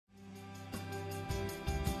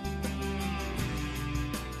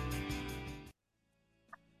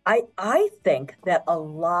I think that a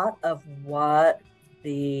lot of what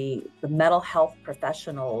the mental health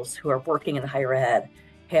professionals who are working in higher ed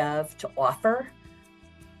have to offer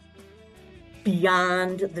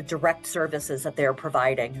beyond the direct services that they're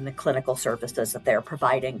providing and the clinical services that they're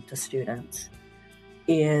providing to students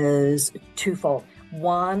is twofold.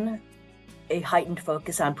 One, a heightened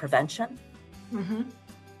focus on prevention. Mm-hmm.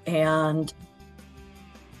 And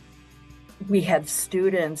we have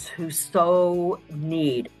students who so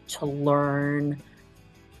need to learn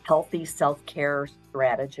healthy self-care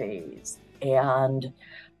strategies and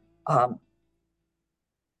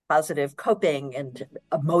positive coping and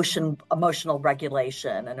emotional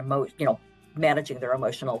regulation and managing their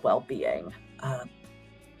emotional well-being.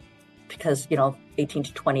 Because 18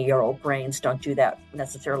 to 20-year-old brains don't do that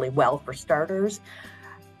necessarily well for starters.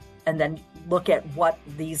 And then look at what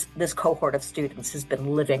this cohort of students has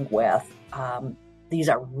been living with. These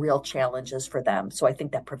are real challenges for them. So I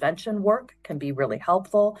think that prevention work can be really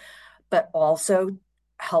helpful, but also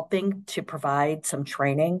helping to provide some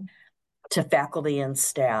training to faculty and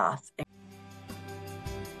staff.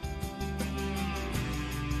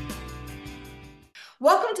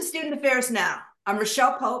 Welcome to Student Affairs Now. I'm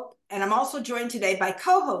Rochelle Pope, and I'm also joined today by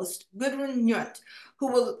co-host Gudrun Nyunt,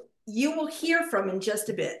 who you will hear from in just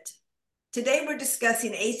a bit. Today, we're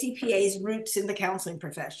discussing ACPA's roots in the counseling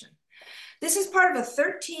profession. This is part of a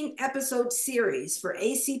 13-episode series for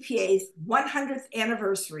ACPA's 100th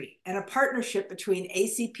anniversary and a partnership between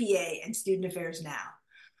ACPA and Student Affairs Now.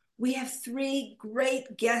 We have three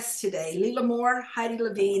great guests today, Leila Moore, Heidi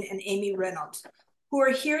Levine, and Amy Reynolds, who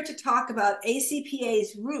are here to talk about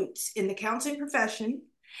ACPA's roots in the counseling profession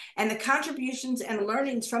and the contributions and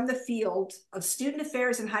learnings from the field of student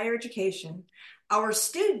affairs and higher education our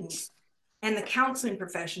students and the counseling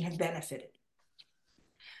profession have benefited.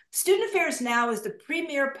 Student Affairs Now is the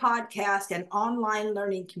premier podcast and online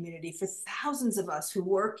learning community for thousands of us who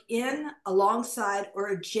work in, alongside, or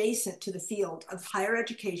adjacent to the field of higher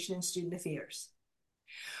education and student affairs.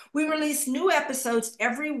 We release new episodes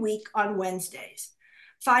every week on Wednesdays.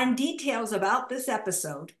 Find details about this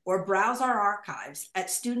episode or browse our archives at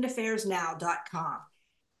studentaffairsnow.com.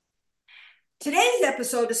 Today's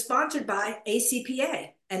episode is sponsored by ACPA,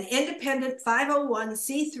 an independent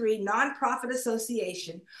 501c3 nonprofit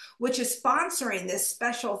association, which is sponsoring this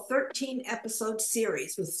special 13-episode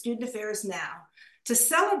series with Student Affairs Now to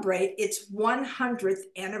celebrate its 100th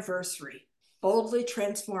anniversary, boldly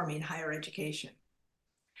transforming higher education.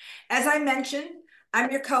 As I mentioned,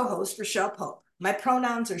 I'm your co-host, Rochelle Pope. My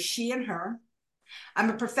pronouns are she and her. I'm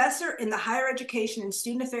a professor in the Higher Education and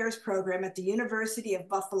Student Affairs program at the University of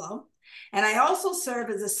Buffalo, and I also serve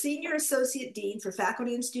as a Senior Associate Dean for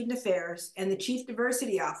Faculty and Student Affairs and the Chief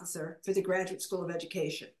Diversity Officer for the Graduate School of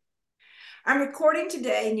Education. I'm recording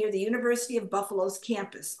today near the University of Buffalo's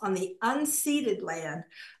campus on the unceded land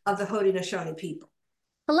of the Haudenosaunee people.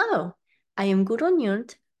 Hello, I am Gudrun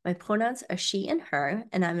Nyunt. My pronouns are she and her,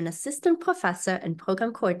 and I'm an assistant professor and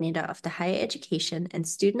program coordinator of the Higher Education and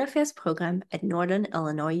Student Affairs program at Northern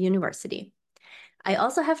Illinois University. I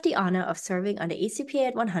also have the honor of serving on the ACPA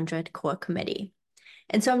at 100 core committee.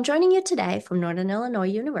 And so I'm joining you today from Northern Illinois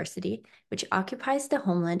University, which occupies the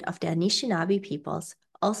homeland of the Anishinaabe peoples,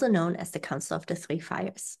 also known as the Council of the Three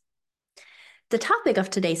Fires. The topic of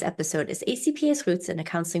today's episode is ACPA's roots in the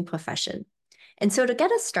counseling profession. And so to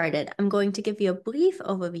get us started, I'm going to give you a brief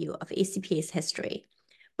overview of ACPA's history,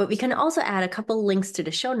 but we can also add a couple links to the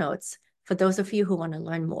show notes for those of you who want to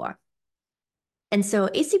learn more. And so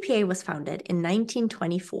ACPA was founded in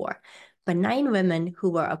 1924 by 9 women who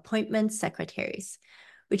were appointment secretaries,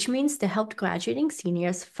 which means they helped graduating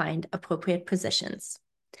seniors find appropriate positions.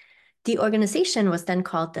 The organization was then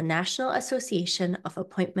called the National Association of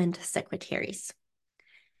Appointment Secretaries.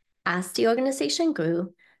 As the organization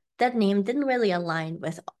grew, that name didn't really align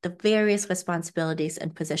with the various responsibilities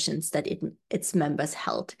and positions that its members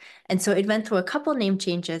held. And so it went through a couple name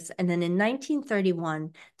changes. And then in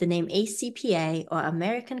 1931, the name ACPA, or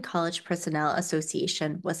American College Personnel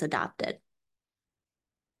Association, was adopted.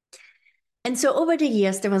 And so over the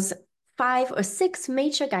years, there was 5 or 6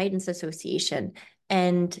 major guidance associations.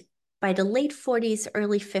 And by the late 40s,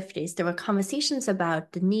 early 50s, there were conversations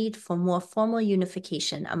about the need for more formal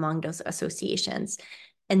unification among those associations.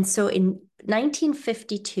 And so in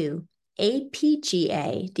 1952,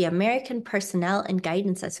 APGA, the American Personnel and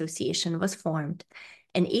Guidance Association, was formed,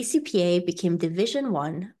 and ACPA became Division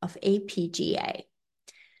I of APGA.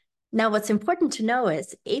 Now, what's important to know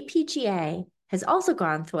is APGA has also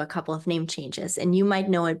gone through a couple of name changes, and you might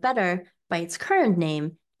know it better by its current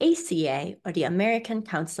name, ACA, or the American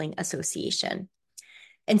Counseling Association.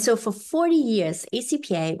 And so for 40 years,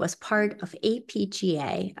 ACPA was part of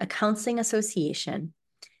APGA, a counseling association,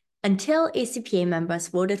 until ACPA members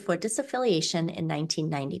voted for disaffiliation in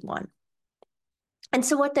 1991. And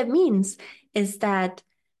so what that means is that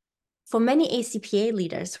for many ACPA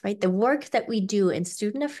leaders, right, the work that we do in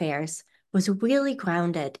student affairs was really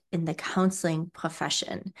grounded in the counseling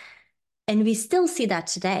profession. And we still see that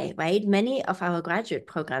today, right? Many of our graduate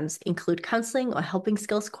programs include counseling or helping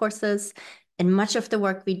skills courses, and much of the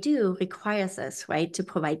work we do requires us, right, to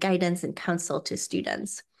provide guidance and counsel to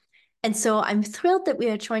students. And so I'm thrilled that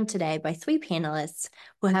we are joined today by three panelists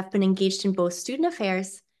who have been engaged in both student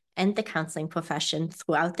affairs and the counseling profession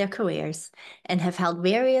throughout their careers and have held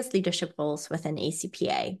various leadership roles within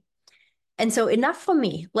ACPA. And so enough from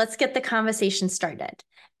me, let's get the conversation started.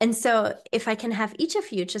 And so if I can have each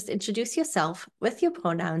of you just introduce yourself with your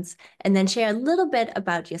pronouns and then share a little bit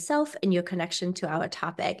about yourself and your connection to our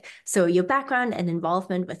topic. So your background and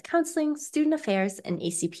involvement with counseling, student affairs, and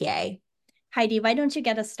ACPA. Heidi, why don't you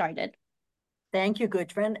get us started? Thank you,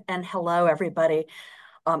 Gudrun, and hello, everybody.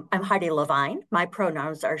 I'm Heidi Levine. My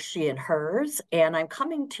pronouns are she and hers, and I'm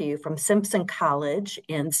coming to you from Simpson College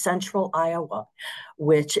in central Iowa,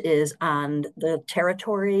 which is on the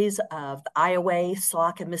territories of the Iowa,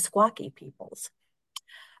 Sauk, and Meskwaki peoples.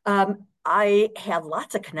 I have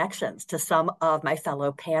lots of connections to some of my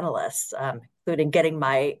fellow panelists, including getting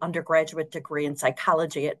my undergraduate degree in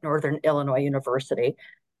psychology at Northern Illinois University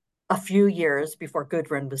a few years before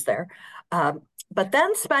Gudrun was there. But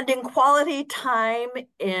then spending quality time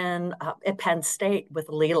at Penn State with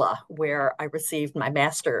Leila, where I received my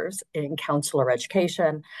master's in counselor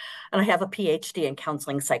education, and I have a PhD in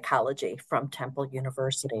counseling psychology from Temple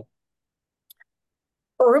University.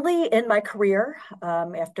 Early in my career,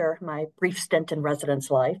 after my brief stint in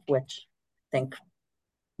residence life, which I think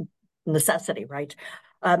necessity, right?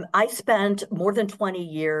 I spent more than 20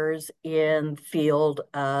 years in the field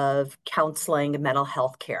of counseling and mental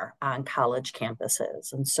health care on college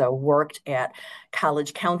campuses. And so worked at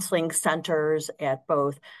college counseling centers at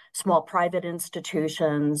both small private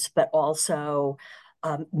institutions, but also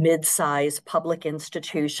mid-sized public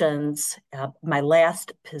institutions. My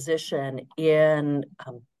last position in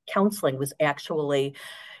counseling was actually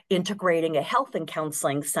integrating a health and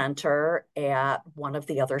counseling center at one of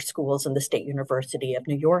the other schools in the State University of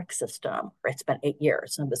New York system, where I spent 8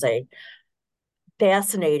 years. And it was a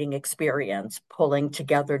fascinating experience pulling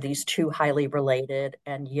together these two highly related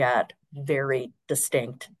and yet very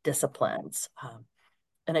distinct disciplines.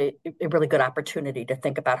 And a really good opportunity to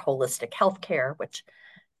think about holistic healthcare, which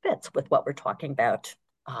fits with what we're talking about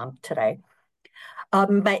today.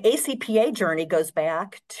 My ACPA journey goes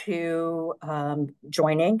back to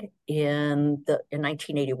joining in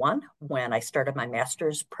 1981 when I started my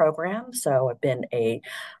master's program. So I've been a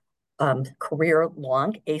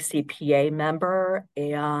career-long ACPA member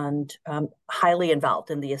and highly involved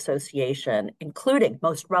in the association, including,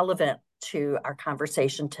 most relevant to our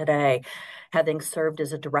conversation today, having served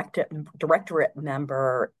as a directorate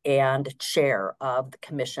member and chair of the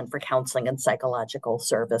Commission for Counseling and Psychological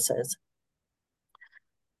Services.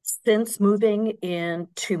 Since moving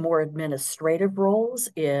into more administrative roles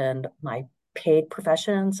in my paid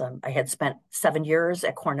professions, I had spent 7 years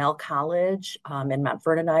at Cornell College in Mount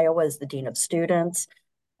Vernon, Iowa, as the Dean of Students.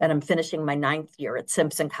 And I'm finishing my 9th year at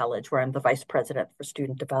Simpson College, where I'm the Vice President for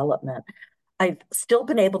Student Development. I've still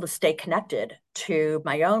been able to stay connected to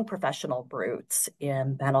my own professional roots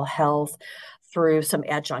in mental health through some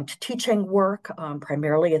adjunct teaching work,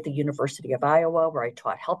 primarily at the University of Iowa, where I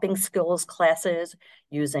taught helping skills classes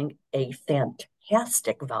using a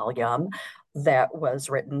fantastic volume that was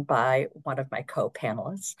written by one of my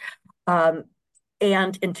co-panelists. And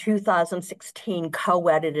in 2016,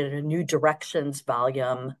 co-edited a New Directions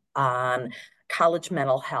volume on college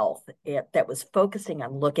mental health that was focusing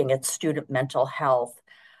on looking at student mental health,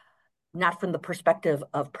 not from the perspective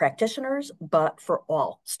of practitioners, but for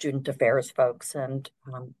all student affairs folks. And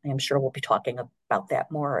I'm sure we'll be talking about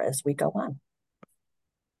that more as we go on.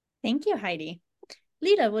 Thank you, Heidi.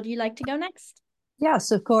 Leila, would you like to go next?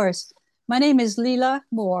 Yes, of course. My name is Leila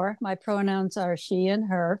Moore. My pronouns are she and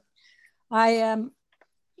her. I am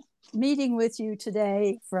meeting with you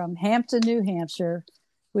today from Hampton, New Hampshire,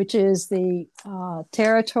 which is the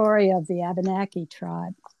territory of the Abenaki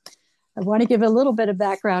tribe. I want to give a little bit of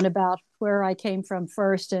background about where I came from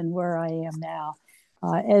first and where I am now.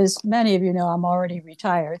 As many of you know, I'm already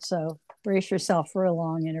retired, so brace yourself for a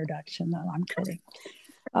long introduction. No, I'm kidding.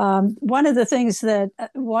 One of the things that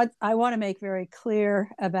what I want to make very clear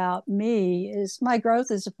about me is my growth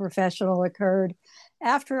as a professional occurred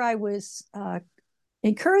after I was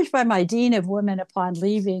encouraged by my dean of women upon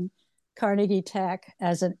leaving Carnegie Tech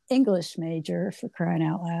as an English major, for crying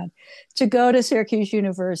out loud, to go to Syracuse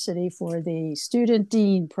University for the student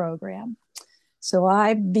dean program. So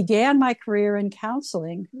I began my career in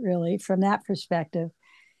counseling, really, from that perspective.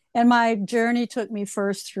 And my journey took me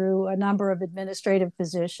first through a number of administrative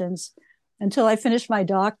positions until I finished my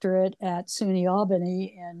doctorate at SUNY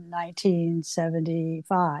Albany in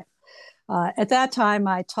 1975. At that time,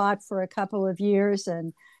 I taught for a couple of years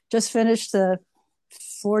and just finished the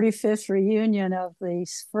 45th reunion of the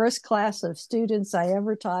first class of students I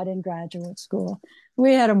ever taught in graduate school.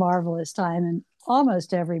 We had a marvelous time, and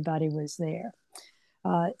almost everybody was there.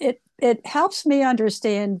 It helps me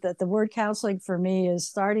understand that the word counseling for me is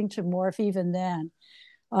starting to morph even then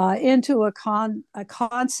into a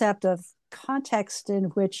concept of context in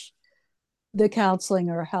which the counseling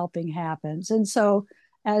or helping happens. And so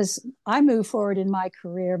as I move forward in my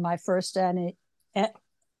career, my first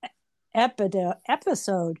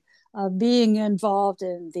episode of being involved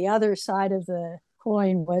in the other side of the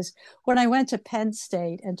coin was when I went to Penn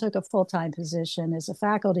State and took a full-time position as a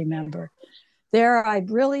faculty member. There, I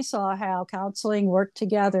really saw how counseling worked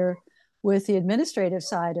together with the administrative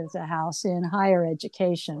side of the house in higher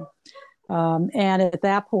education. And at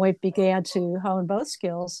that point began to hone both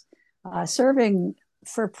skills, serving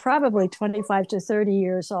for probably 25 to 30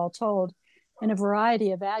 years all told in a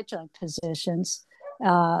variety of adjunct positions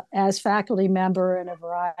as faculty member in a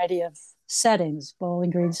variety of settings: Bowling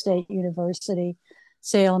Green State University,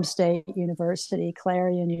 Salem State University,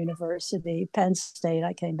 Clarion University, Penn State.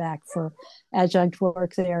 I came back for adjunct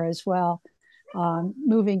work there as well.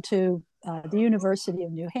 Moving to the University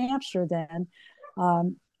of New Hampshire then,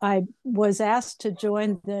 I was asked to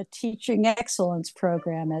join the Teaching Excellence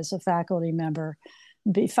program as a faculty member.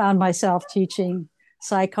 Found myself teaching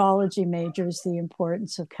psychology majors the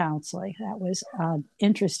importance of counseling. That was an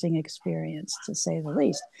interesting experience, to say the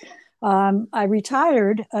least. I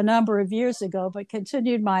retired a number of years ago, but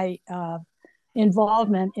continued my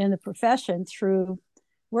involvement in the profession through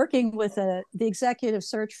working with the executive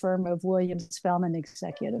search firm of William Spellman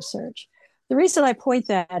Executive Search. The reason I point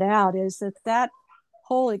that out is that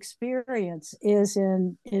whole experience is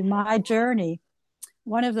in my journey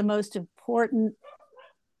one of the most important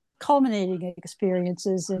culminating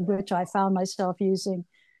experiences in which I found myself using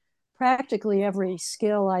practically every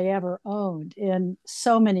skill I ever owned in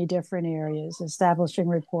so many different areas: establishing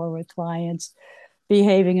rapport with clients,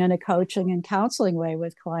 behaving in a coaching and counseling way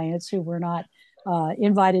with clients who were not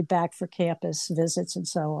invited back for campus visits and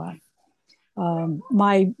so on.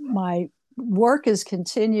 My work has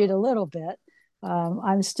continued a little bit.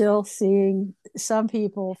 I'm still seeing some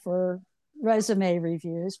people for resume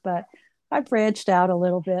reviews, but I branched out a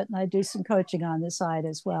little bit and I do some coaching on the side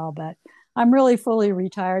as well. But I'm really fully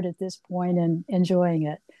retired at this point and enjoying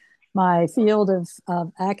it. My field of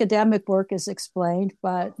academic work is explained,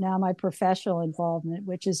 but now my professional involvement,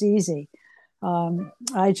 which is easy.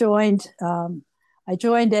 I joined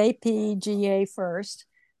APGA first,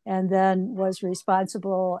 and then was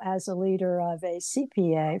responsible as a leader of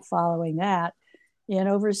ACPA following that, in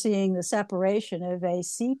overseeing the separation of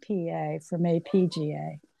ACPA from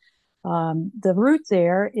APGA. The root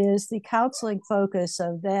there is the counseling focus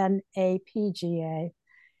of then APGA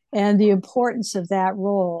and the importance of that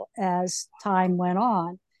role as time went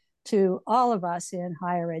on to all of us in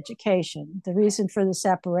higher education. The reason for the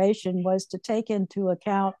separation was to take into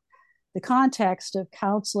account the context of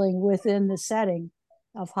counseling within the setting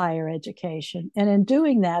of higher education. And in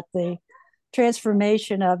doing that, the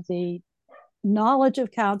transformation of the knowledge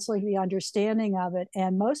of counseling, the understanding of it,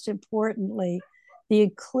 and most importantly, the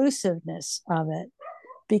inclusiveness of it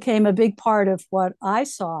became a big part of what I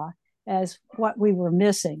saw as what we were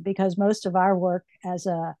missing, because most of our work as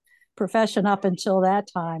a profession up until that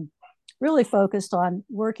time really focused on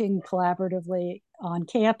working collaboratively on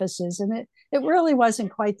campuses. And it really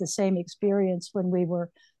wasn't quite the same experience when we were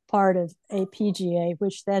part of APGA,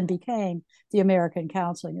 which then became the American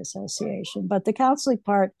Counseling Association. But the counseling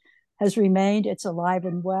part has remained. It's alive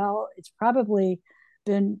and well. It's probably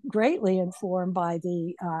been greatly informed by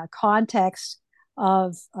the context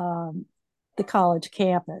of the college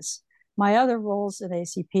campus. My other roles at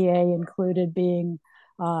ACPA included being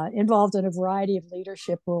involved in a variety of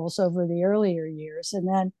leadership roles over the earlier years. And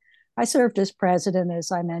then I served as president,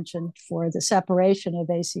 as I mentioned, for the separation of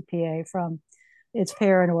ACPA from its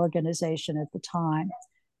parent organization at the time.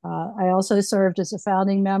 I also served as a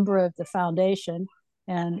founding member of the foundation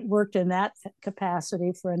and worked in that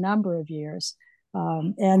capacity for a number of years.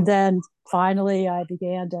 And then finally, I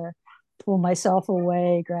began to pull myself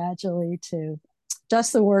away gradually to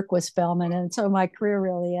just the work with Spellman. And so my career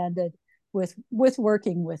really ended with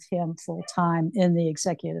working with him full time in the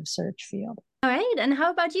executive search field. All right, and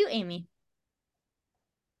how about you, Amy?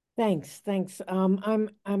 Thanks. I'm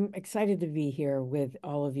excited to be here with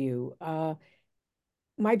all of you.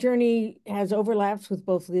 My journey has overlaps with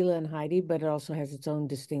both Leila and Heidi, but it also has its own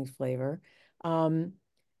distinct flavor.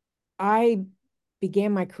 I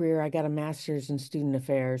began my career, I got a master's in student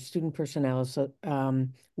affairs, student personnel,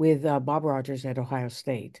 with Bob Rogers at Ohio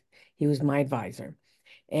State. He was my advisor.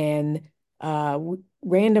 And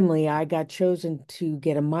randomly, I got chosen to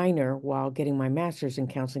get a minor while getting my master's in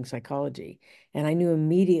counseling psychology. And I knew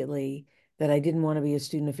immediately that I didn't want to be a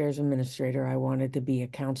student affairs administrator. I wanted to be a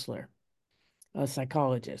counselor, a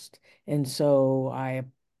psychologist. And so I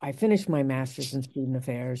finished my master's in student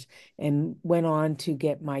affairs and went on to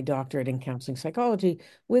get my doctorate in counseling psychology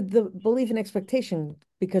with the belief and expectation,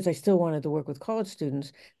 because I still wanted to work with college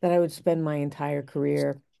students, that I would spend my entire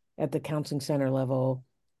career at the counseling center level,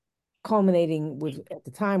 culminating with, at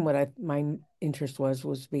the time, what my interest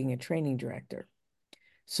was being a training director.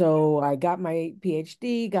 So I got my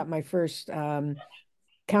PhD, got my first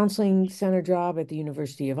counseling center job at the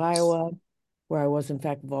University of Iowa, where I was in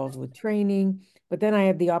fact involved with training. But then I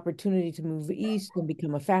had the opportunity to move east and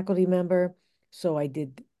become a faculty member. So I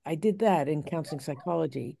did that in counseling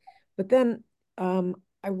psychology. But then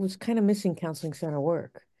I was kind of missing counseling center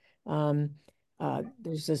work.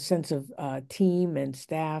 There's a sense of team and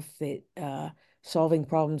staff that solving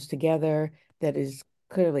problems together that is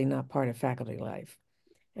clearly not part of faculty life.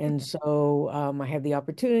 And so I had the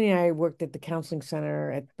opportunity. I worked at the counseling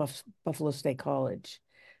center at Buffalo State College.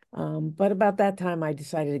 But about that time, I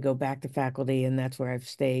decided to go back to faculty, and that's where I've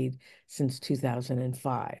stayed since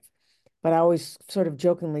 2005. But I always sort of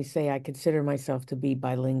jokingly say I consider myself to be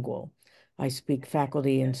bilingual. I speak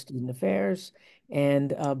faculty and student affairs,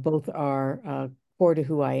 and both are core to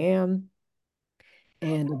who I am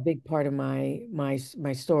and a big part of my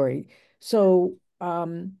story. So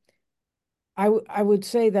I would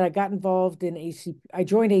say that I got involved in ACPA. I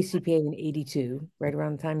joined ACPA in '82, right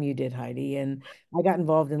around the time you did, Heidi, and I got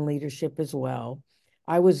involved in leadership as well.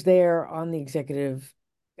 I was there on the executive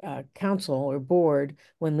council or board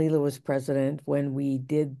when Leila was president, when we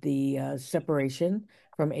did the separation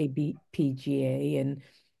from APGA,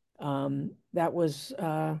 and that was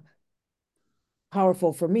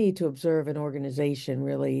powerful for me to observe an organization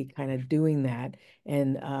really kind of doing that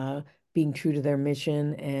and being true to their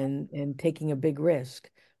mission and taking a big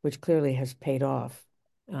risk, which clearly has paid off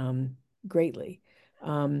greatly.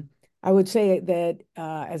 I would say that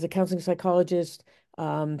as a counseling psychologist,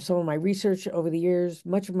 some of my research over the years,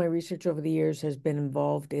 much of my research over the years has been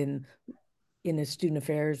involved in a student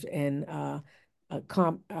affairs and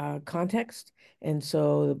context. And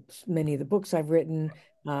so many of the books I've written,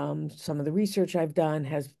 some of the research I've done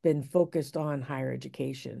has been focused on higher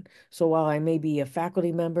education. So while I may be a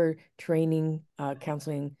faculty member training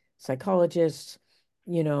counseling psychologists,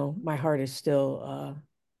 my heart is still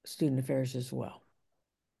student affairs as well.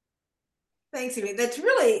 Thanks, Amy. That's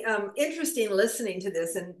really interesting listening to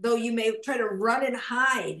this. And though you may try to run and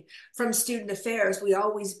hide from student affairs, we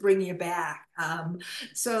always bring you back,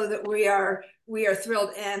 so that we are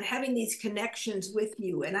thrilled and having these connections with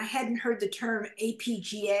you. And I hadn't heard the term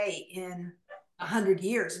APGA in 100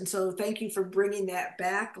 years. And so thank you for bringing that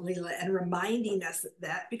back, Leila, and reminding us of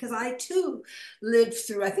that, because I too lived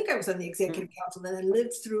through, I think I was on the executive council, and I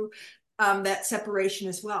lived through that separation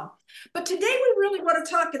as well. But today we really want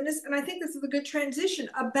to talk, and I think this is a good transition,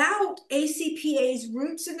 about ACPA's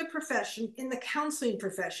roots in the profession, in the counseling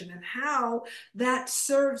profession, and how that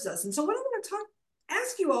serves us. And so what I want to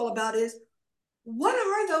ask you all about is, what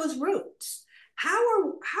are those roots?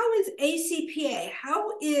 How is ACPA,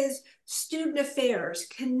 how is student affairs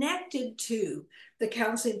connected to the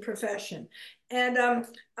counseling profession? And Leila,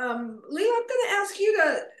 I'm going to ask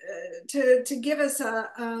you to give us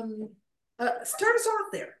start us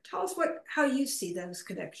off there. Tell us how you see those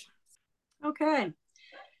connections. Okay.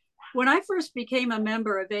 When I first became a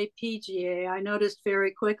member of APGA, I noticed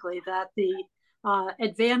very quickly that the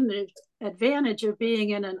advantage of being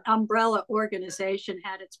in an umbrella organization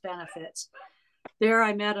had its benefits. There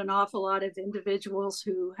I met an awful lot of individuals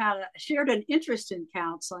who shared an interest in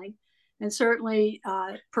counseling, and certainly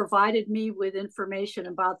provided me with information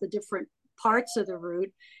about the different parts of the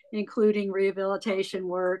route, including rehabilitation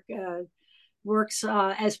works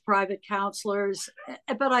as private counselors.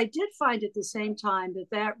 But I did find at the same time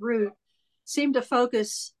that route seemed to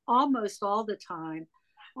focus almost all the time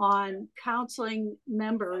on counseling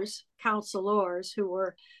members, counselors who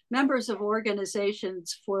were members of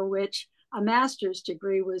organizations for which a master's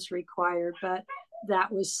degree was required, but that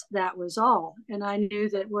was all. And I knew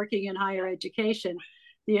that working in higher education,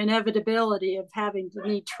 the inevitability of having to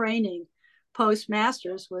need training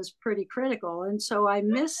post-masters was pretty critical. And so I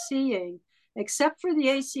miss seeing, except for the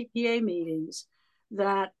ACPA meetings,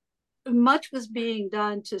 that much was being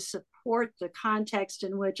done to support the context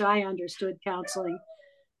in which I understood counseling,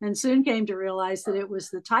 and soon came to realize that it was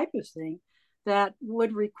the type of thing that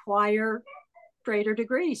would require greater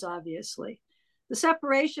degrees, obviously. The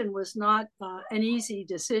separation was not an easy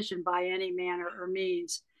decision by any manner or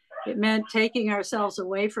means. It meant taking ourselves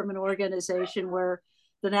away from an organization where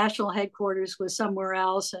the national headquarters was somewhere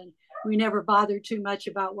else, and we never bothered too much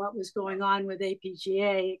about what was going on with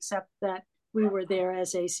APGA, except that we were there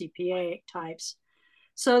as ACPA types.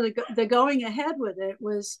 So the going ahead with it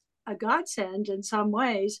was a godsend in some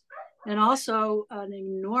ways, and also an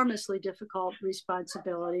enormously difficult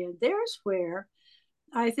responsibility. And there's where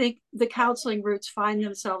I think the counseling roots find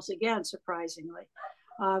themselves again, surprisingly.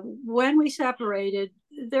 When we separated,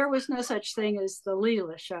 there was no such thing as the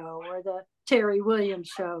Leila show or the Terry Williams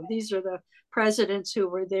show. These are the presidents who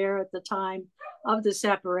were there at the time of the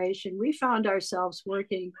separation. We found ourselves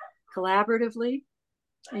working collaboratively,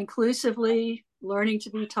 inclusively, learning to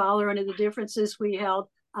be tolerant of the differences we held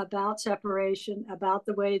about separation, about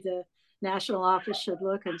the way the national office should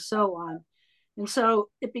look, and so on. And so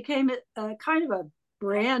it became a kind of a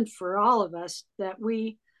brand for all of us that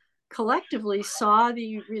we collectively saw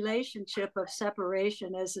the relationship of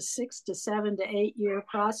separation as a 6 to 7 to 8 year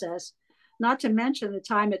process, not to mention the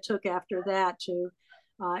time it took after that to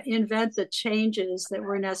invent the changes that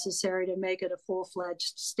were necessary to make it a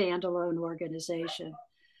full-fledged standalone organization.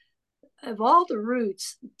 Of all the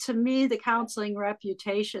roots, to me, the counseling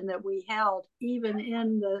reputation that we held, even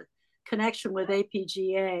in the connection with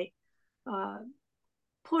APGA,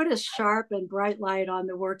 put a sharp and bright light on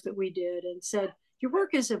the work that we did and said, your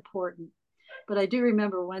work is important. But I do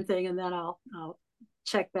remember one thing, and then I'll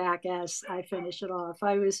check back as I finish it off.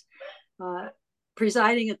 I was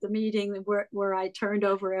presiding at the meeting where I turned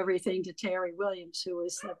over everything to Terry Williams, who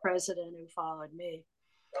was the president who followed me.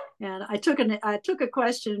 And I took a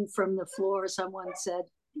question from the floor. Someone said,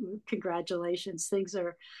 congratulations, things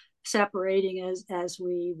are separating as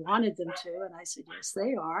we wanted them to. And I said, yes,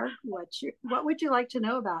 they are. What would you like to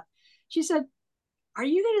know about? She said, are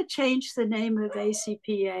you going to change the name of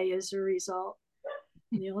ACPA as a result?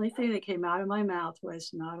 And the only thing that came out of my mouth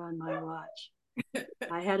was, not on my watch.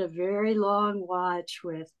 I had a very long watch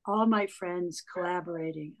with all my friends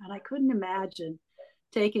collaborating, and I couldn't imagine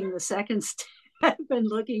taking the second step and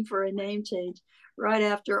looking for a name change right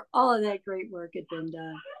after all of that great work had been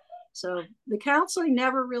done. So the counseling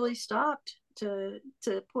never really stopped, to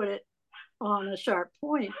put it on a sharp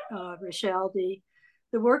point, Rochelle.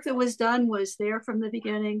 The work that was done was there from the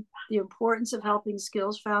beginning. The importance of helping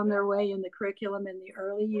skills found their way in the curriculum in the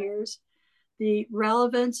early years. The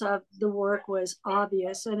relevance of the work was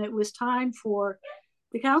obvious, and it was time for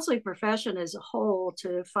the counseling profession as a whole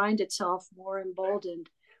to find itself more emboldened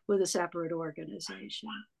with a separate organization.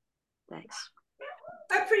 Thanks.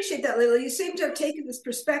 I appreciate that, Leila. You seem to have taken this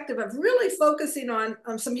perspective of really focusing on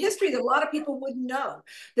some history that a lot of people wouldn't know,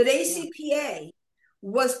 that ACPA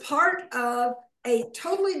was part of a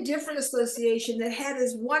totally different association that had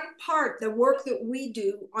as one part the work that we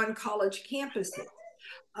do on college campuses.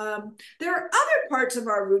 There are other parts of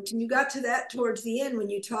our roots, and you got to that towards the end when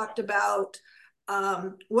you talked about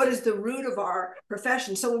what is the root of our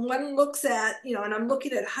profession. So when one looks at, and I'm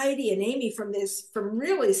looking at Heidi and Amy from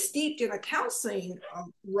really steeped in a counseling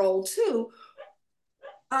role too,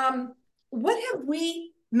 what have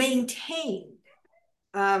we maintained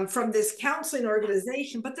from this counseling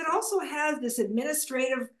organization, but that also has this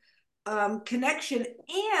administrative connection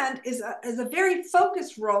and is a very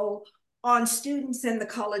focused role on students in the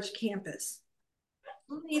college campus?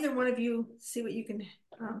 Either one of you see what you can,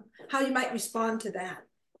 how you might respond to that.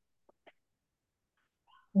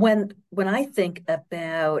 When I think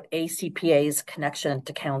about ACPA's connection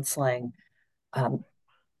to counseling,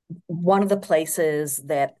 one of the places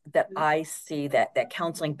that I see that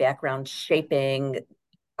counseling background shaping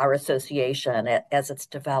our association as it's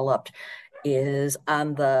developed is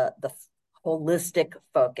on the holistic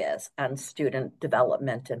focus on student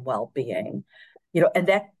development and well-being. And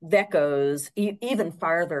that goes even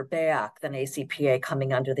farther back than ACPA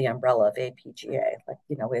coming under the umbrella of APGA. Like,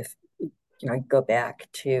 if go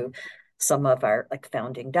back to some of our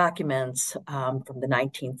founding documents from the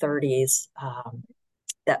 1930s,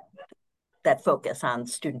 that focus on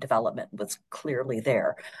student development was clearly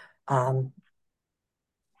there, and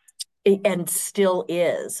still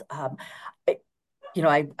is.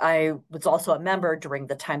 I was also a member during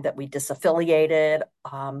the time that we disaffiliated.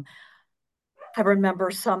 I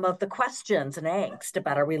remember some of the questions and angst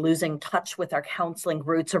about, are we losing touch with our counseling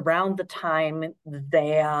roots, around the time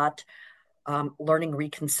that Learning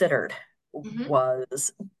Reconsidered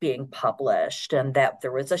was being published, and that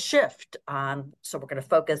there was a shift on, so we're going to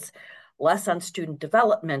focus less on student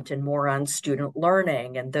development and more on student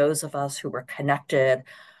learning. And those of us who were connected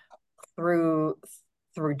through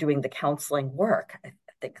doing the counseling work, I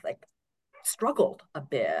think, like, struggled a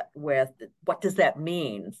bit with, what does that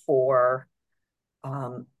mean for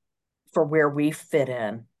where we fit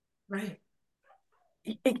in. Right.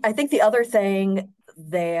 I think the other thing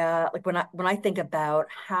that, like, when I think about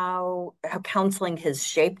how counseling has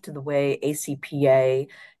shaped the way ACPA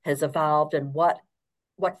has evolved, and what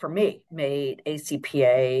for me made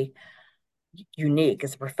ACPA unique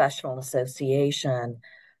as a professional association,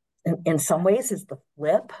 in some ways is the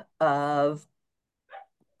flip of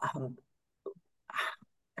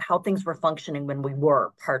how things were functioning when we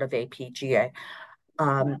were part of APGA.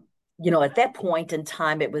 At that point in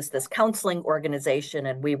time, it was this counseling organization,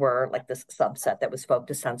 and we were like this subset that was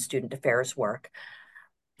focused on student affairs work.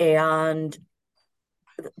 And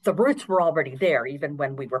the roots were already there, even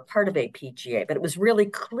when we were part of APGA. But it was really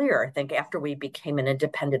clear, I think, after we became an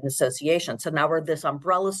independent association. So now we're this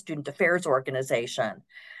umbrella student affairs organization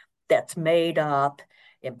that's made up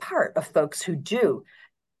in part of folks who do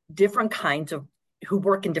who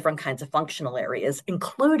work in different kinds of functional areas,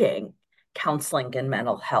 including counseling and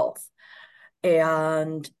mental health.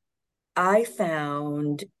 And I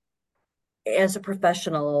found, as a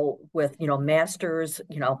professional with, masters,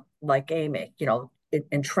 like Amy,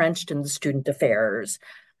 entrenched in the student affairs,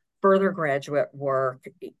 further graduate work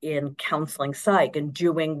in counseling psych, and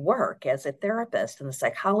doing work as a therapist and a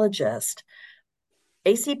psychologist,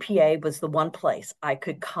 ACPA was the one place I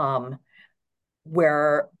could come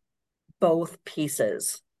where both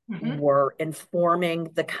pieces were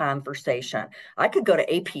informing the conversation. I could go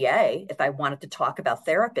to APA if I wanted to talk about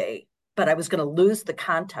therapy, but I was going to lose the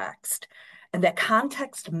context. And that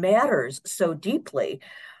context matters so deeply.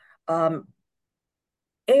 And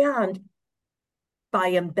by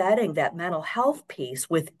embedding that mental health piece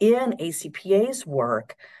within ACPA's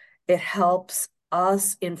work, it helps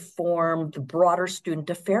us inform the broader student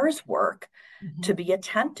affairs work to be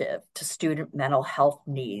attentive to student mental health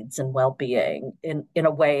needs and well-being in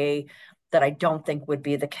a way that I don't think would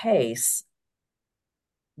be the case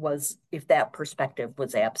if that perspective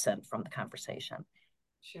was absent from the conversation.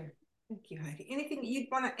 Sure. Thank you, Heidi. Anything you'd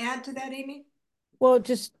want to add to that, Amy? Well,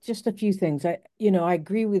 just a few things. I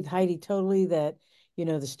agree with Heidi totally that,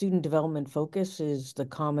 the student development focus is the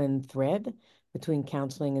common thread between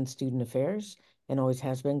counseling and student affairs, and always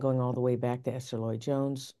has been, going all the way back to Esther Lloyd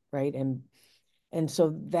Jones, right? And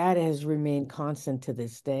so that has remained constant to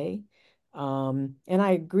this day. And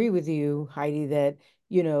I agree with you, Heidi, that,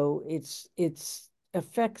 it's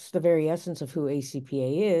affects the very essence of who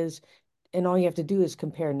ACPA is. And all you have to do is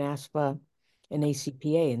compare NASPA and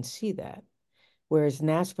ACPA and see that. Whereas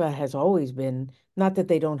NASPA has always been, not that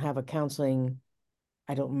they don't have a counseling,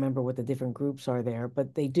 I don't remember what the different groups are there,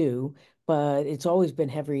 but they do, but it's always been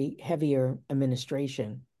heavier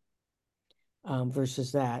administration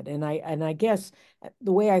versus that. And I guess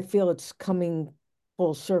the way I feel it's coming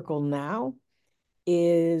full circle now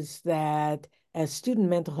is that as student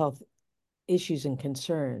mental health issues and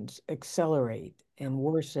concerns accelerate and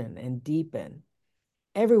worsen and deepen,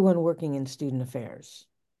 everyone working in student affairs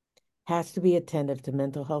has to be attentive to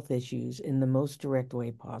mental health issues in the most direct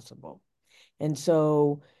way possible. And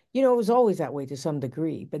so, it was always that way to some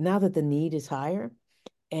degree, but now that the need is higher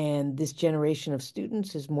and this generation of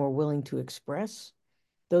students is more willing to express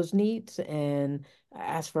those needs and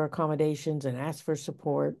ask for accommodations and ask for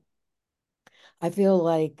support, I feel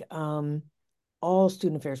like all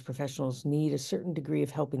student affairs professionals need a certain degree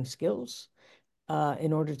of helping skills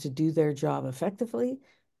in order to do their job effectively.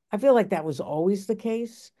 I feel like that was always the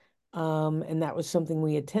case, and that was something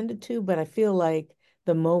we attended to, but I feel like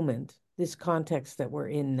the moment, this context that we're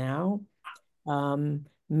in now,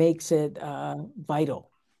 makes it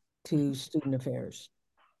vital to student affairs.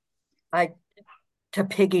 To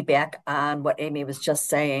piggyback on what Amy was just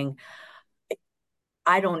saying,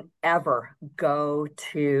 I don't ever go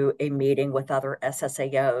to a meeting with other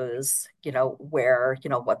SSAOs, where,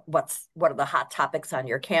 what are the hot topics on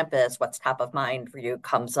your campus, what's top of mind for you,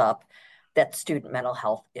 comes up, that student mental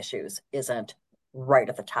health issues isn't right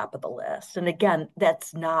at the top of the list. And again,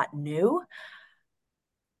 that's not new,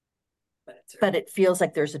 but it feels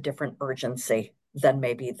like there's a different urgency than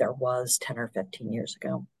maybe there was 10 or 15 years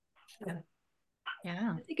ago.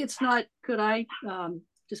 Yeah. I think it's not, could I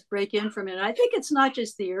just break in for a minute? I think it's not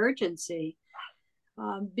just the urgency.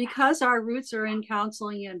 Because our roots are in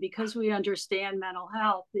counseling and because we understand mental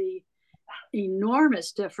health, the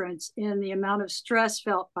enormous difference in the amount of stress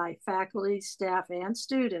felt by faculty, staff, and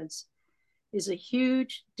students is a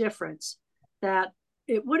huge difference that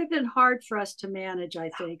it would have been hard for us to manage, I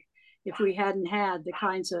think, if we hadn't had the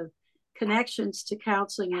kinds of connections to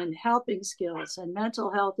counseling and helping skills and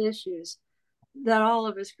mental health issues that all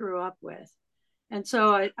of us grew up with. And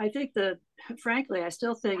so I think that, frankly, I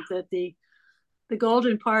still think that the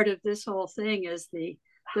golden part of this whole thing is the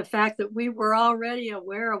fact that we were already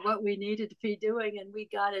aware of what we needed to be doing and we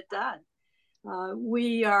got it done.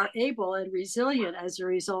 We are able and resilient as a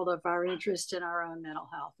result of our interest in our own mental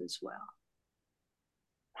health as well.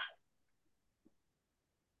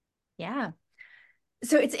 Yeah.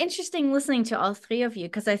 So it's interesting listening to all three of you,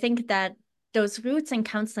 because I think that those roots in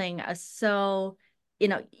counseling are so,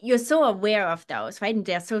 you're so aware of those, right? And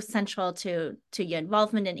they're so central to your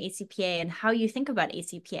involvement in ACPA and how you think about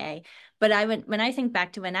ACPA. But when I think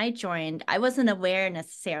back to when I joined, I wasn't aware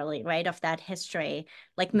necessarily, right, of that history.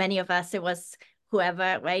 Like many of us, it was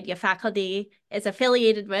whoever, right, your faculty is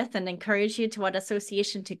affiliated with and encourage you to what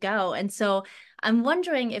association to go. And so I'm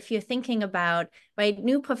wondering if you're thinking about, right,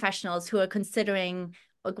 new professionals who are considering,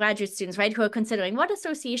 or graduate students, right, who are considering what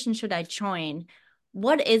association should I join?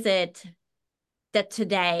 What is it that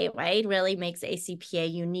today, right, really makes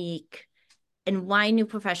ACPA unique? And why new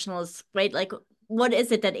professionals, right? Like, what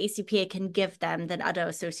is it that ACPA can give them that other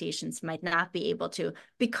associations might not be able to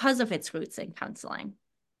because of its roots in counseling?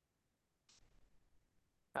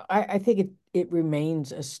 I think it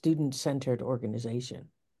remains a student-centered organization.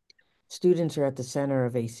 Students are at the center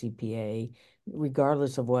of ACPA,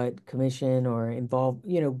 regardless of what commission or involved,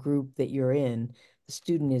 group that you're in. The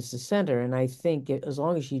student is the center, and I think as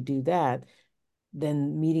long as you do that,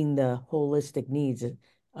 then meeting the holistic needs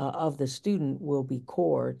of the student will be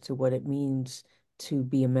core to what it means to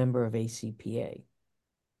be a member of ACPA.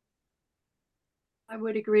 I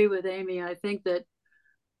would agree with Amy. I think that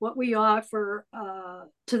what we offer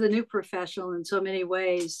to the new professional in so many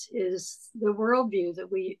ways is the worldview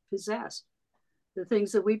that we possess, the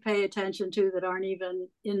things that we pay attention to that aren't even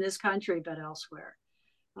in this country but elsewhere.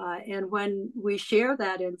 And when we share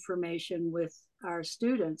that information with our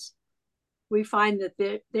students, we find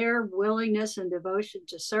that their willingness and devotion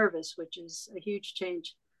to service, which is a huge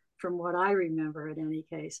change from what I remember in any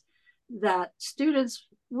case, that students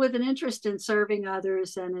with an interest in serving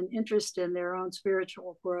others and an interest in their own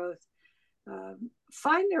spiritual growth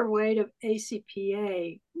find their way to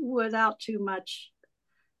ACPA without too much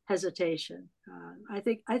hesitation. I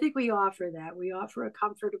think we offer that. We offer a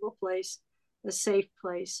comfortable place, a safe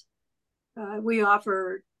place. We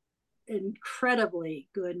offer incredibly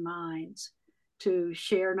good minds to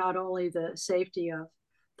share not only the safety of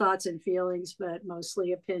thoughts and feelings, but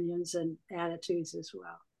mostly opinions and attitudes as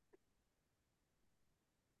well.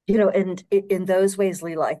 And in those ways,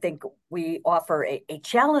 Leila, I think we offer a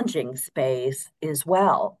challenging space as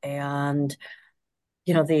well. And,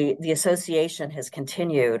 the association has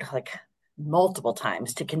continued like multiple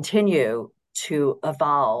times to continue to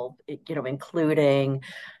evolve, including,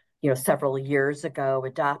 several years ago,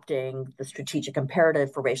 adopting the strategic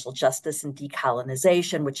imperative for racial justice and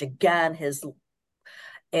decolonization, which again has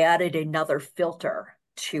added another filter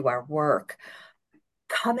to our work.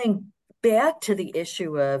 Coming back to the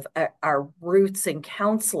issue of our roots in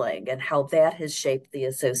counseling and how that has shaped the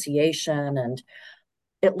association, and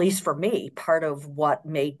at least for me, part of what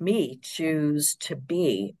made me choose to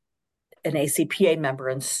be an ACPA member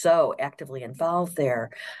and so actively involved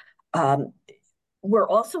there. We're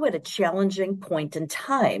also at a challenging point in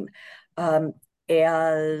time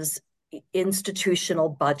as institutional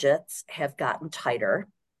budgets have gotten tighter.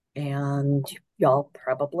 And y'all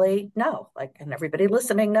probably know, and everybody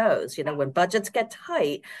listening knows, when budgets get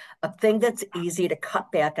tight, a thing that's easy to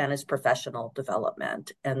cut back on is professional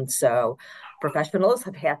development. And so professionals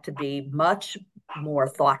have had to be much more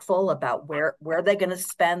thoughtful about where they're going to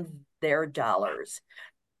spend their dollars.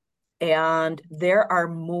 And there are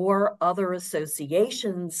more other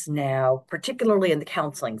associations now, particularly in the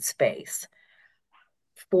counseling space,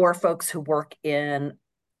 for folks who work in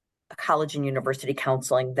college and university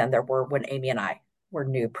counseling than there were when Amy and I were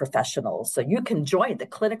new professionals. So you can join the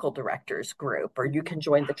clinical directors group, or you can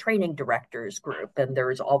join the training directors group. And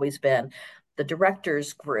there's always been the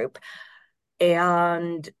directors group.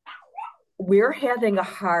 And we're having a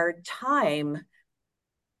hard time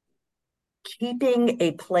keeping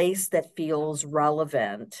a place that feels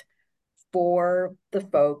relevant for the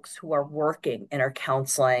folks who are working in our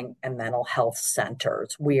counseling and mental health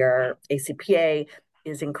centers, where ACPA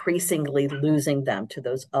is increasingly losing them to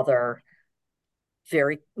those other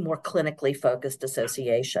very more clinically focused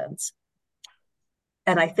associations.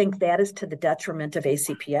 And I think that is to the detriment of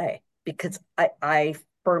ACPA, because I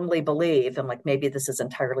firmly believe, and like maybe this is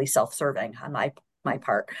entirely self-serving on my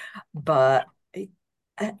part, but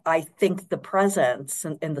I think the presence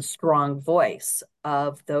and the strong voice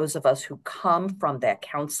of those of us who come from that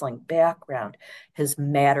counseling background has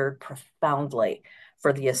mattered profoundly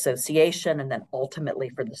for the association and then ultimately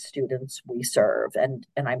for the students we serve. And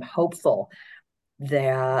I'm hopeful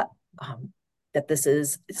that that this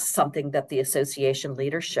is something that the association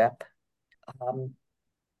leadership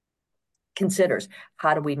considers.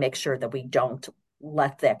 How do we make sure that we don't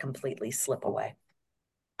let that completely slip away?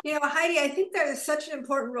 You know, Heidi, I think that is such an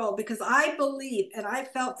important role, because I believe, and I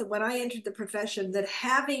felt that when I entered the profession, that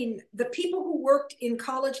having the people who worked in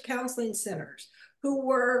college counseling centers, who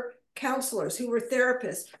were counselors, who were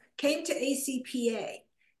therapists, came to ACPA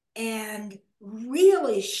and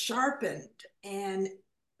really sharpened and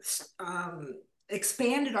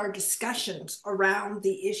expanded our discussions around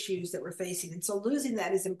the issues that we're facing. And so losing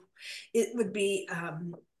that it would be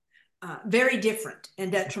very different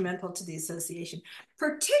and detrimental to the association,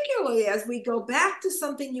 particularly as we go back to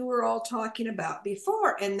something you were all talking about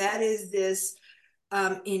before, and that is this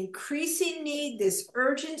increasing need, this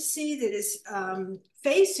urgency that is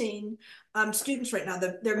facing students right now,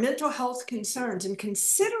 their mental health concerns, and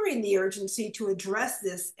considering the urgency to address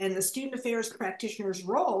this and the student affairs practitioner's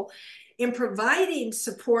role in providing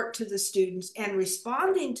support to the students and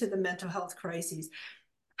responding to the mental health crises.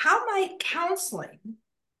 How might counseling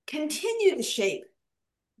continue to shape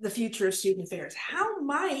the future of student affairs? How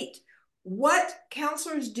might what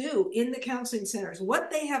counselors do in the counseling centers,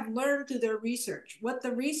 what they have learned through their research, what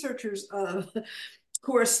the researchers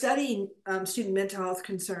who are studying student mental health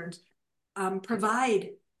concerns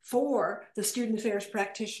provide for the student affairs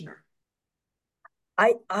practitioner?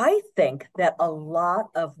 I think that a lot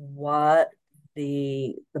of what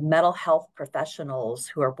the mental health professionals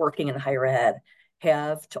who are working in higher ed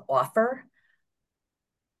have to offer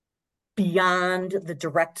beyond the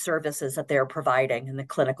direct services that they're providing and the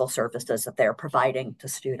clinical services that they're providing to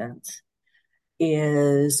students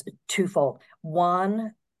is twofold.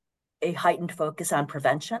 One, a heightened focus on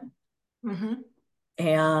prevention. Mm-hmm.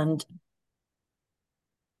 And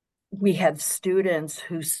we have students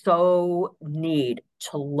who so need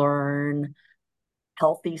to learn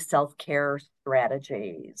healthy self-care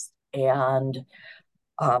strategies and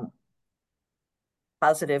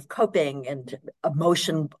positive coping and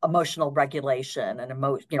emotional regulation and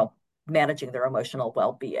managing their emotional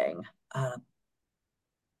well-being.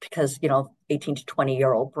 Because 18 to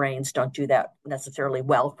 20-year-old brains don't do that necessarily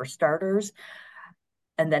well for starters.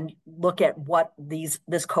 And then look at what this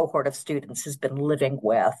cohort of students has been living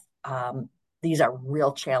with. These are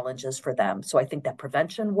real challenges for them. So I think that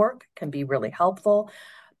prevention work can be really helpful,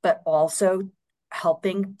 but also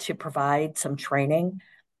helping to provide some training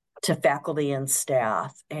to faculty and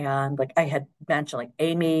staff. And like I had mentioned, like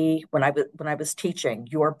Amy, when I was teaching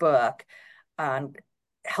your book on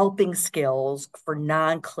helping skills for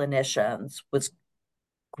non-clinicians was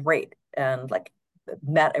great and like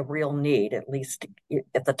met a real need, at least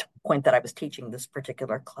at the point that I was teaching this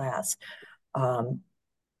particular class. And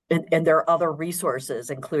there are other resources,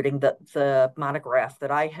 including the monograph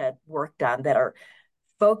that I had worked on, that are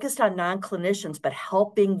focused on non-clinicians, but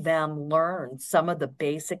helping them learn some of the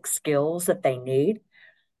basic skills that they need,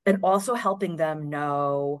 and also helping them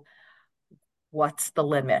know what's the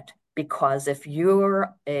limit. Because if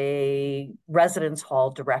you're a residence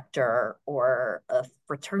hall director or a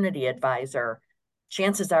fraternity advisor,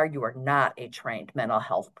 chances are you are not a trained mental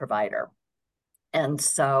health provider. And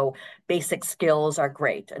so basic skills are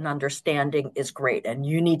great and understanding is great. And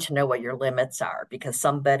you need to know what your limits are, because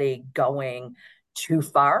somebody going too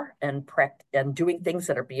far and doing things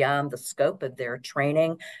that are beyond the scope of their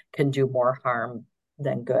training can do more harm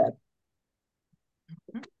than good.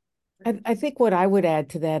 I think what I would add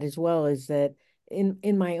to that as well is that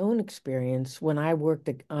in my own experience, when I worked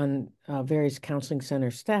on various counseling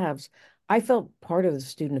center staffs, I felt part of the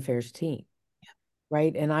student affairs team,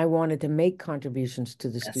 right? And I wanted to make contributions to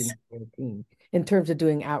the student affairs team in terms of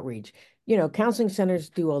doing outreach. Counseling centers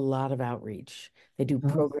do a lot of outreach. They do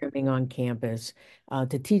programming on campus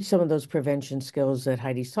to teach some of those prevention skills that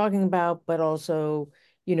Heidi's talking about, but also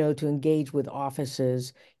to engage with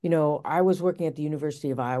offices. I was working at the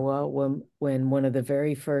University of Iowa when one of the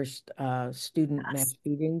very first student mass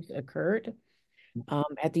shootings occurred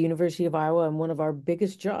at the University of Iowa, and one of our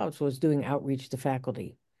biggest jobs was doing outreach to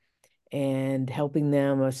faculty and helping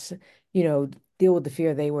them, deal with the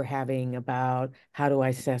fear they were having about how to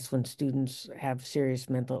assess when students have serious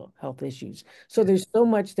mental health issues. So there's so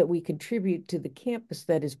much that we contribute to the campus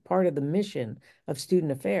that is part of the mission of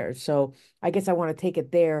student affairs. So I guess I want to take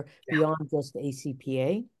it there beyond just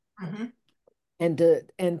ACPA. Mm-hmm. And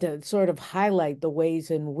to sort of highlight the ways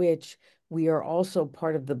in which we are also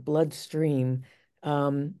part of the bloodstream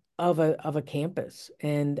of a campus,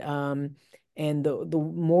 and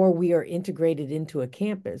the more we are integrated into a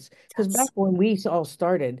campus, because back when we all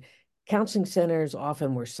started, counseling centers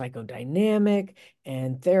often were psychodynamic,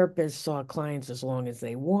 and therapists saw clients as long as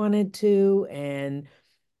they wanted to, and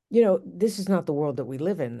this is not the world that we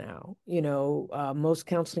live in now. Most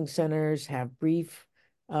counseling centers have brief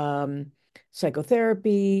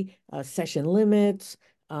psychotherapy, session limits,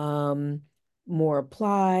 more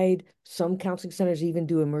applied. Some counseling centers even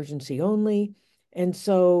do emergency only. And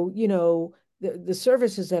so, the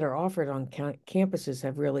services that are offered on campuses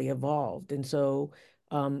have really evolved. And so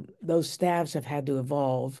those staffs have had to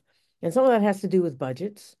evolve. And some of that has to do with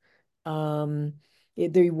budgets. There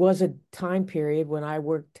was a time period when I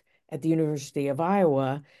worked at the University of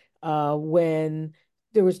Iowa when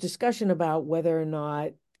there was discussion about whether or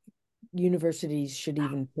not universities should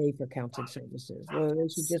even pay for counseling services, whether they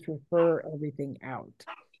should just refer everything out.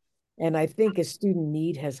 And I think as student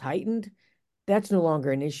need has heightened, that's no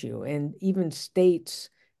longer an issue. And even states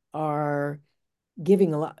are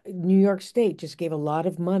giving a lot. New York State just gave a lot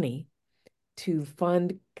of money to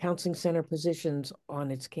fund counseling center positions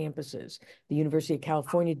on its campuses. The University of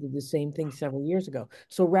California did the same thing several years ago.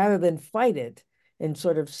 So rather than fight it and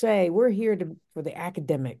sort of say, we're here for the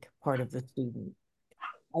academic part of the student,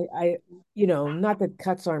 not that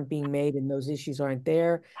cuts aren't being made and those issues aren't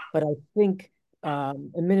there, but I think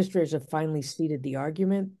administrators have finally ceded the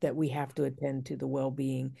argument that we have to attend to the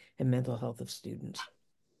well-being and mental health of students.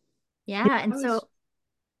 Yeah, and so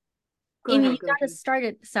Amy, you got us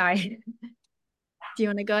started. Sorry. Do you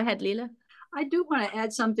want to go ahead, Leila? I do want to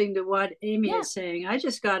add something to what Amy is saying. I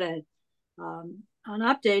just got an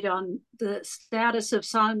update on the status of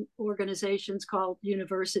some organizations called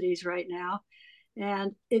universities right now.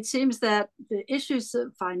 And it seems that the issues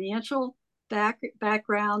of financial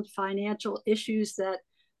background, financial issues that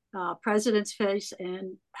presidents face,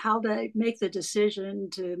 and how they make the decision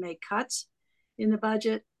to make cuts in the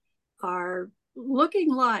budget are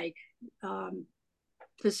looking like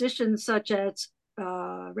positions such as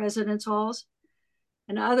residence halls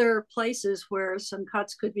and other places where some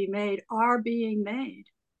cuts could be made are being made.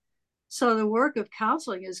 So the work of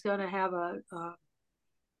counseling is going to have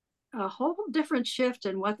a whole different shift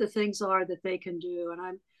in what the things are that they can do.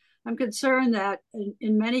 And I'm concerned that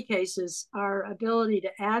in many cases, our ability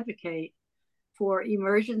to advocate for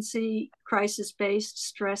emergency, crisis-based,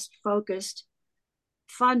 stress-focused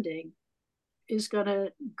funding is going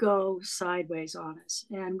to go sideways on us.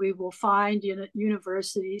 And we will find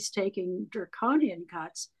universities taking draconian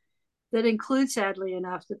cuts that include, sadly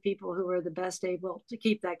enough, the people who are the best able to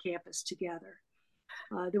keep that campus together.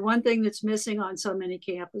 The one thing that's missing on so many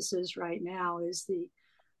campuses right now is the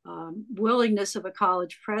willingness of a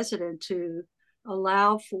college president to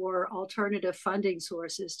allow for alternative funding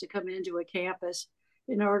sources to come into a campus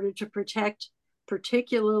in order to protect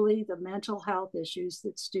particularly the mental health issues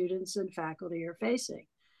that students and faculty are facing.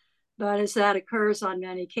 But as that occurs on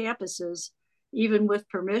many campuses, even with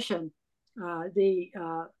permission, the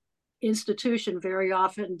institution very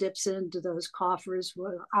often dips into those coffers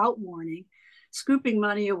without warning, scooping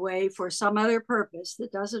money away for some other purpose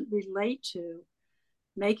that doesn't relate to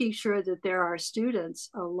making sure that there are students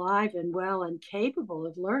alive and well and capable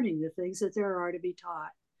of learning the things that there are to be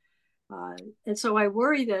taught. And so I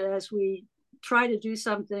worry that as we try to do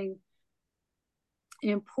something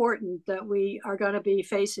important, that we are going to be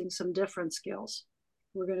facing some different skills.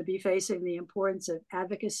 We're going to be facing the importance of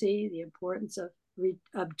advocacy, the importance of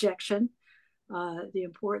objection, the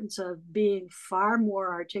importance of being far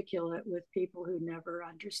more articulate with people who never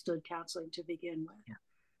understood counseling to begin with. Yeah.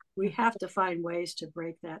 We have to find ways to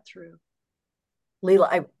break that through.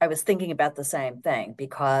 Leila, I was thinking about the same thing,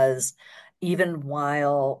 because even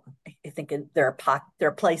while I think there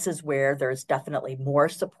are places where there's definitely more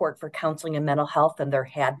support for counseling and mental health than there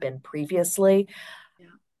had been previously,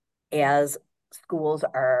 as schools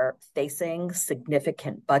are facing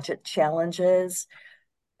significant budget challenges,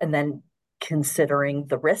 and then considering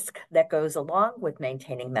the risk that goes along with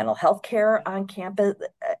maintaining mental health care on campus,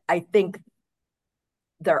 I think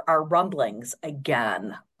there are rumblings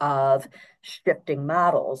again of shifting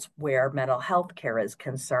models where mental health care is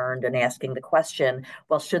concerned, and asking the question,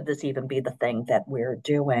 well, should this even be the thing that we're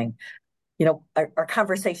doing? our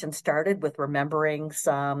conversation started with remembering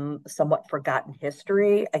some somewhat forgotten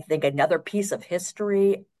history. I think another piece of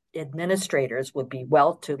history administrators would be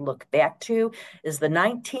well to look back to is the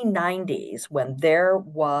 1990s, when there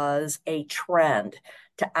was a trend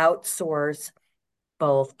to outsource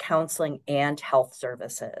both counseling and health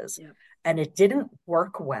services. Yeah. And it didn't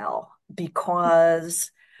work well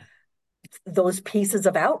because those pieces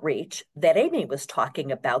of outreach that Amy was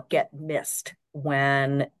talking about get missed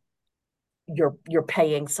when you're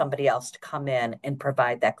paying somebody else to come in and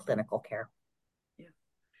provide that clinical care. Yeah.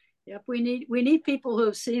 Yep. We need people who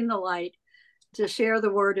have seen the light to share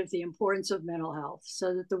the word of the importance of mental health,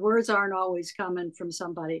 so that the words aren't always coming from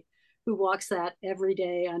somebody who walks that every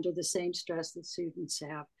day under the same stress that students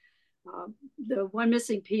have. The one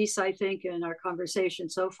missing piece, I think, in our conversation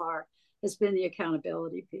so far has been the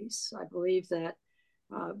accountability piece. I believe that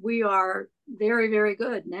we are very, very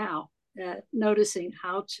good now at noticing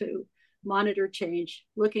how to monitor change,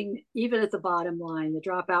 looking even at the bottom line, the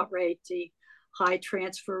dropout rate, the high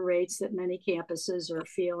transfer rates that many campuses are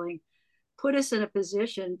feeling, put us in a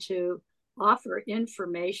position to offer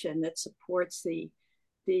information that supports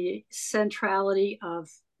the centrality of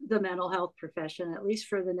the mental health profession, at least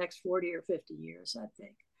for the next 40 or 50 years, I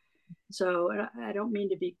think. So I don't mean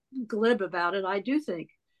to be glib about it. I do think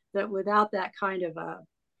that without that kind of a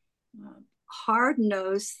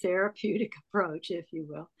hard-nosed therapeutic approach, if you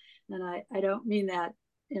will, and I don't mean that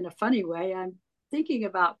in a funny way, I'm thinking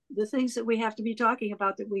about the things that we have to be talking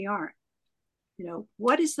about that we aren't.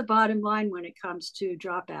 What is the bottom line when it comes to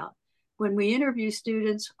dropout? When we interview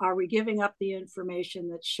students, are we giving up the information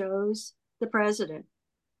that shows the president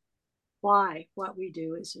why what we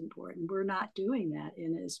do is important? We're not doing that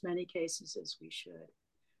in as many cases as we should.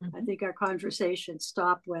 Mm-hmm. I think our conversations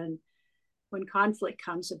stop when conflict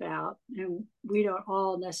comes about, and we don't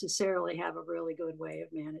all necessarily have a really good way of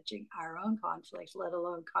managing our own conflict, let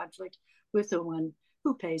alone conflict with the one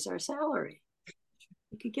who pays our salary.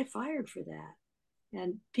 We could get fired for that.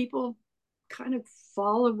 And people kind of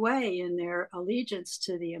fall away in their allegiance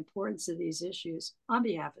to the importance of these issues on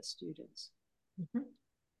behalf of students. Mm-hmm.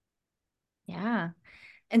 Yeah.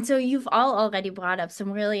 And so you've all already brought up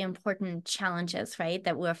some really important challenges, right,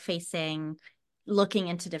 that we're facing looking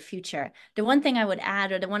into the future. The one thing I would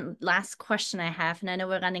add, or the one last question I have, and I know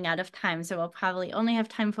we're running out of time, so we'll probably only have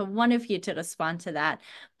time for one of you to respond to that,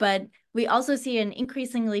 but we also see an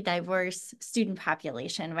increasingly diverse student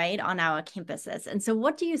population, right, on our campuses. And so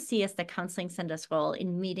what do you see as the counseling center's role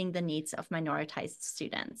in meeting the needs of minoritized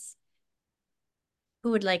students?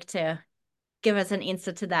 Who would like to give us an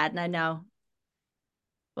answer to that? And I know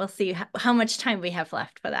we'll see how much time we have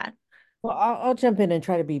left for that. Well, I'll jump in and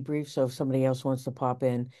try to be brief, so if somebody else wants to pop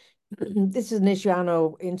in. This is an issue. I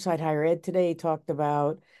know Inside Higher Ed today talked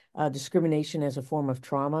about discrimination as a form of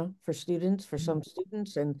trauma for students, for some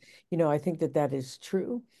students. And, I think that is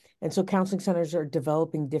true. And so counseling centers are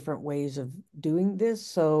developing different ways of doing this.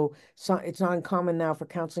 So it's not uncommon now for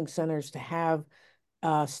counseling centers to have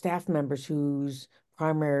staff members whose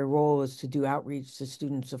primary role is to do outreach to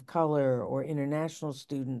students of color or international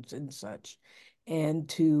students and such, and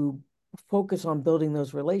to focus on building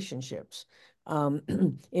those relationships.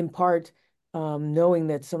 In part, knowing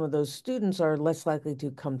that some of those students are less likely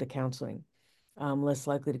to come to counseling, less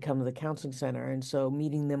likely to come to the counseling center. And so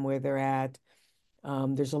meeting them where they're at.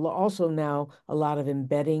 There's also now a lot of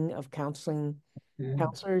embedding of counselors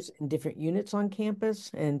in different units on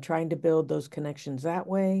campus and trying to build those connections that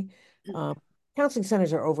way. Counseling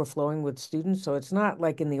centers are overflowing with students, so it's not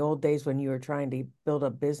like in the old days when you were trying to build a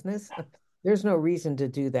business. There's no reason to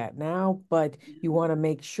do that now, but you want to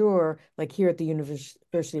make sure, like here at the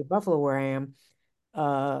University of Buffalo, where I am,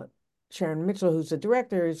 Sharon Mitchell, who's the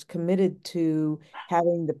director, is committed to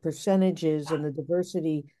having the percentages and the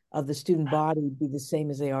diversity of the student body be the same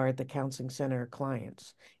as they are at the counseling center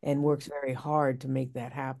clients, and works very hard to make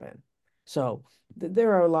that happen. So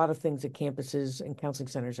there are a lot of things that campuses and counseling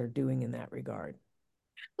centers are doing in that regard.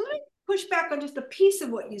 Let me push back on just a piece of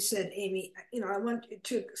what you said, Amy. I want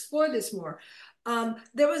to explore this more.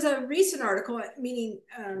 There was a recent article, meaning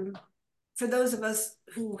for those of us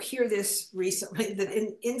who hear this recently, that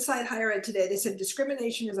in Inside Higher Ed today, they said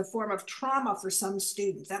discrimination is a form of trauma for some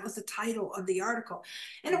students. That was the title of the article.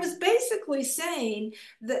 And it was basically saying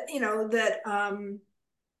that,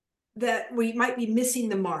 that we might be missing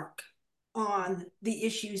the mark on the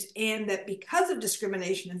issues, and that because of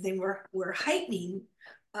discrimination and things, we're heightening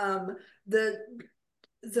the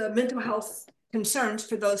mental health concerns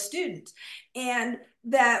for those students. And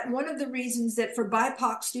that one of the reasons that for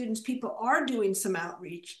BIPOC students, people are doing some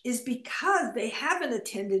outreach is because they haven't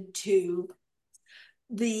attended to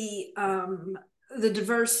the the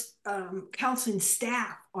diverse counseling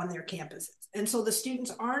staff on their campuses. And so the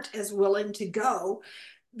students aren't as willing to go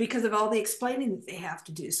because of all the explaining that they have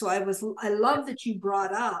to do. So I love that you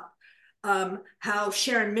brought up how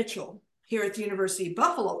Sharon Mitchell here at the University of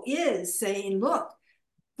Buffalo is saying, look,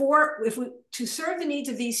 to serve the needs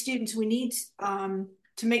of these students, we need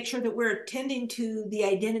to make sure that we're attending to the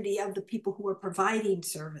identity of the people who are providing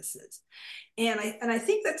services. And I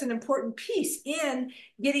think that's an important piece in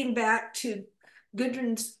getting back to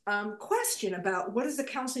Gudrun's question about what is the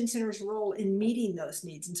counseling center's role in meeting those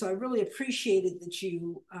needs. And so I really appreciated that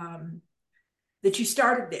you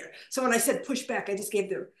started there. So when I said pushback, I just gave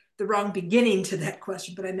the wrong beginning to that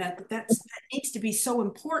question, but I meant that needs to be so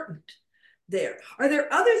important there. Are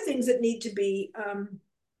there other things that need to be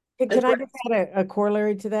Can I just add a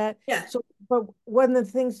corollary to that? Yeah. So, but one of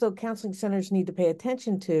the things though counseling centers need to pay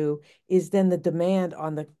attention to is then the demand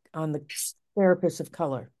on the therapists of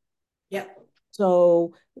color. Yeah.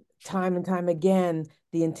 So time and time again,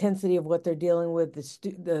 the intensity of what they're dealing with,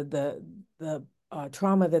 the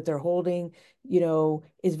trauma that they're holding,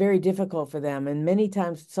 is very difficult for them. And many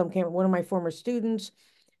times, one of my former students,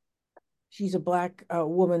 she's a Black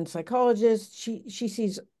woman psychologist. She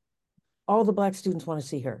sees all the Black students want to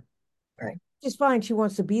see her. Right. She's fine. She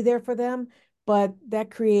wants to be there for them, but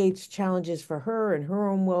that creates challenges for her and her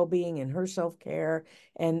own well-being and her self-care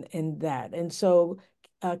and that. And so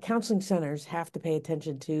counseling centers have to pay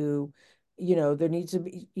attention to, there needs to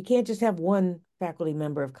be, you can't just have one faculty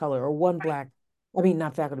member of color or one Black, I mean,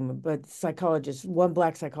 not faculty member, but psychologist, one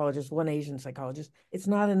Black psychologist, one Asian psychologist. It's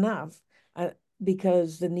not enough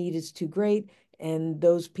because the need is too great and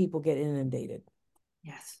those people get inundated.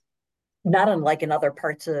 Yes. Not unlike in other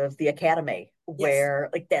parts of the academy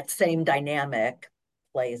where like that same dynamic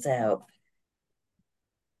plays out.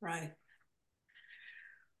 Right.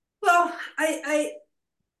 Well,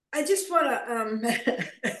 I just want to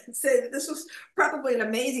say that this was probably an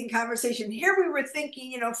amazing conversation. Here we were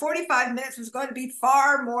thinking, 45 minutes was going to be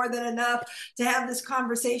far more than enough to have this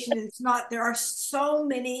conversation. And it's not. There are so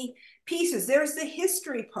many pieces. There's the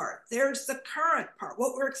history part. There's the current part,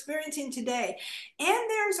 what we're experiencing today. And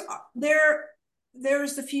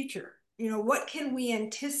there's the future. What can we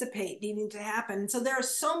anticipate needing to happen? So there are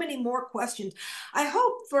so many more questions. I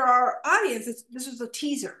hope for our audience, this was a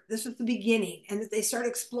teaser. This was the beginning, and that they start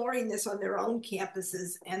exploring this on their own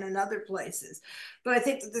campuses and in other places. But I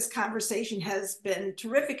think that this conversation has been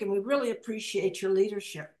terrific, and we really appreciate your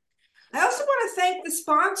leadership. I also want to thank the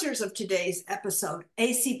sponsors of today's episode,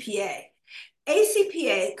 ACPA.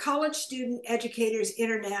 ACPA, College Student Educators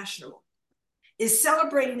International, is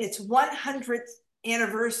celebrating its 100th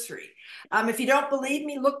anniversary. If you don't believe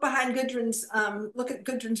me, look at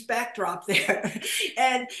Gudrun's backdrop there.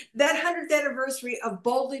 And that 100th anniversary of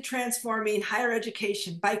boldly transforming higher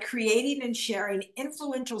education by creating and sharing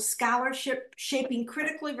influential scholarship, shaping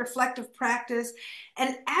critically reflective practice,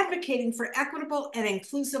 and advocating for equitable and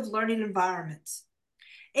inclusive learning environments.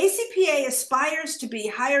 ACPA aspires to be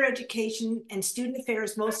higher education and student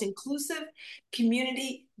affairs' most inclusive,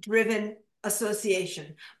 community-driven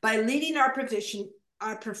association by leading our profession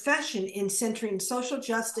in centering social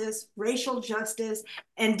justice, racial justice,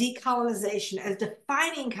 and decolonization as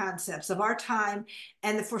defining concepts of our time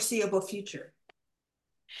and the foreseeable future.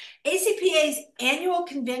 ACPA's annual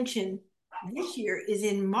convention this year is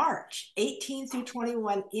in March 18 through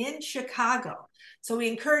 21 in Chicago, so we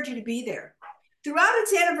encourage you to be there. Throughout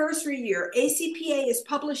its anniversary year, ACPA is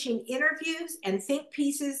publishing interviews and think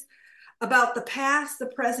pieces about the past, the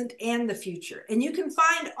present, and the future. And you can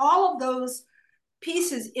find all of those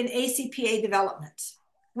pieces in ACPA developments.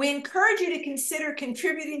 We encourage you to consider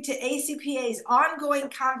contributing to ACPA's ongoing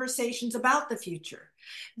conversations about the future.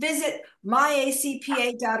 Visit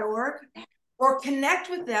myacpa.org or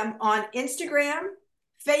connect with them on Instagram,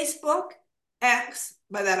 Facebook, X,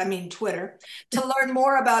 by that I mean Twitter, to learn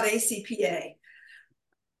more about ACPA.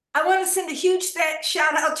 I want to send a huge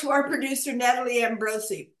shout out to our producer, Natalie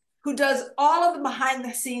Ambrosi, who does all of the behind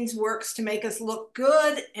the scenes works to make us look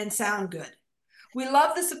good and sound good. We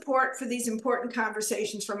love the support for these important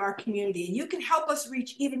conversations from our community, and you can help us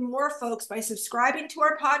reach even more folks by subscribing to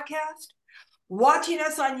our podcast, watching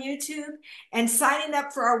us on YouTube, and signing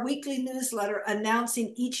up for our weekly newsletter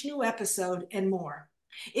announcing each new episode and more.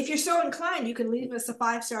 If you're so inclined, you can leave us a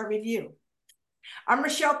 5-star review. I'm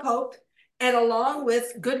Rochelle Pope, and along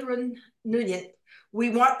with Gudrun Nguyen, we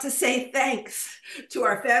want to say thanks to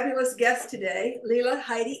our fabulous guests today, Leila,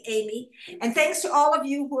 Heidi, Amy, and thanks to all of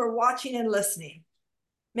you who are watching and listening.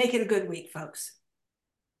 Make it a good week, folks.